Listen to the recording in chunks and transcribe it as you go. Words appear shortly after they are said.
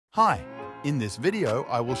Hi, in this video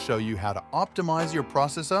I will show you how to optimize your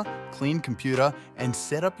processor, clean computer, and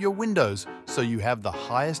set up your Windows so you have the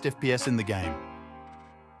highest FPS in the game.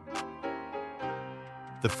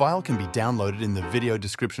 The file can be downloaded in the video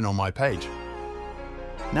description on my page.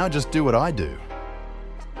 Now just do what I do.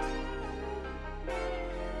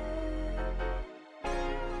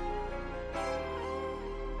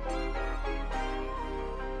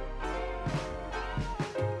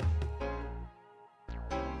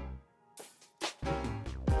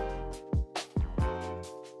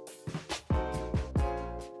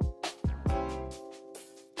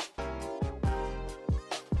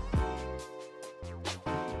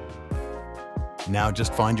 Now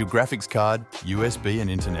just find your graphics card, USB and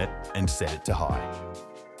internet and set it to high.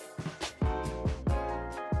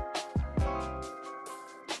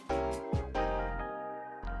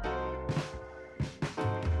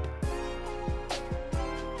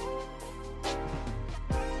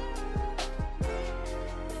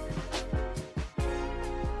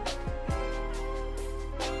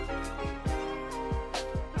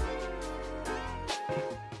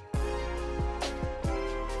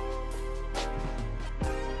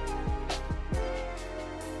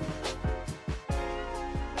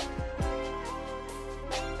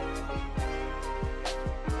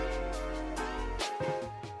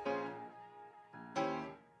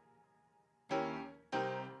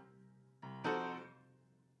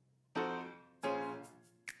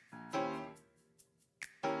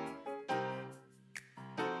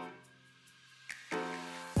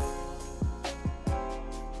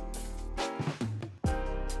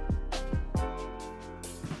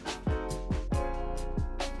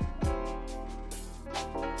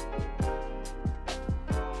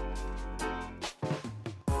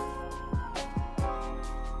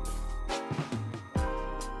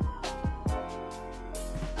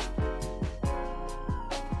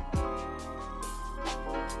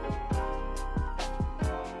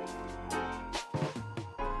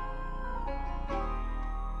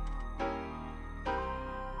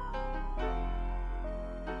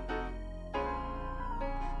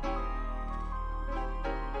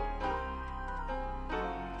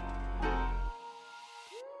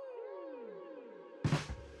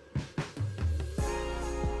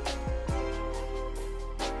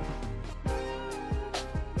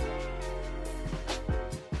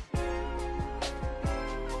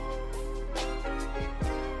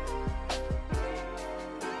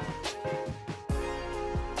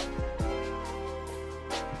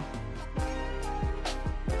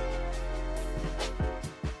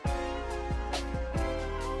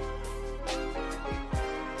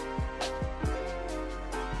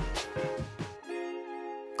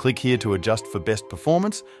 Click here to adjust for best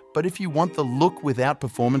performance, but if you want the look without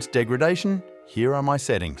performance degradation, here are my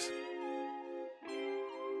settings.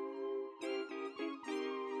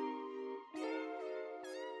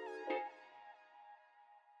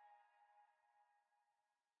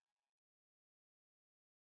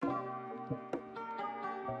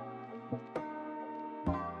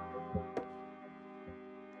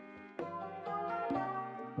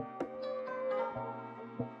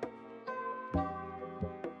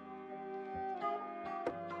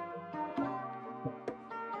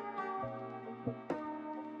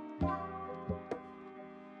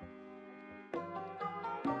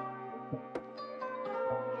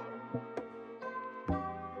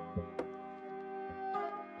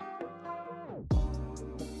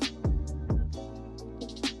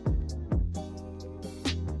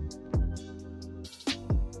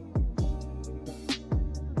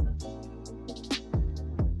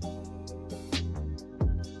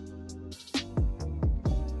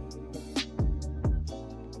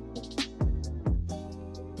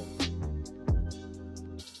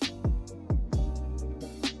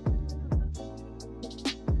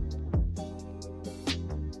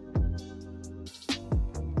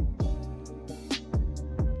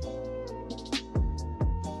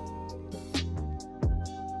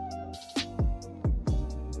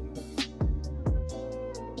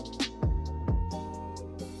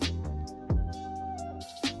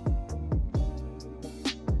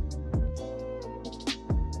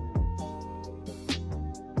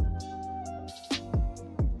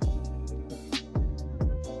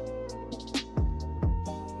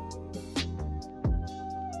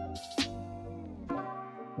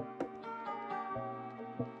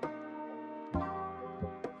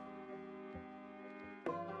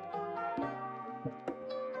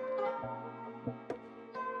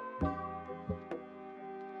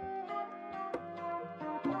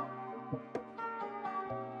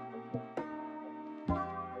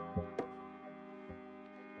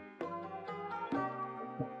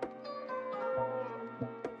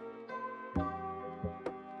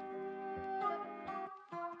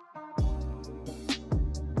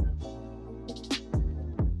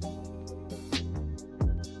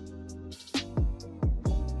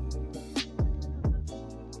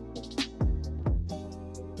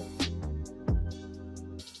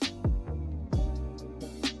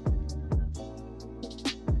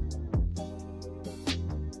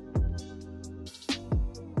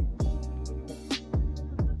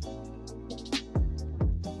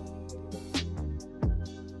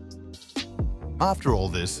 After all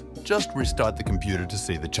this, just restart the computer to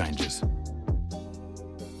see the changes.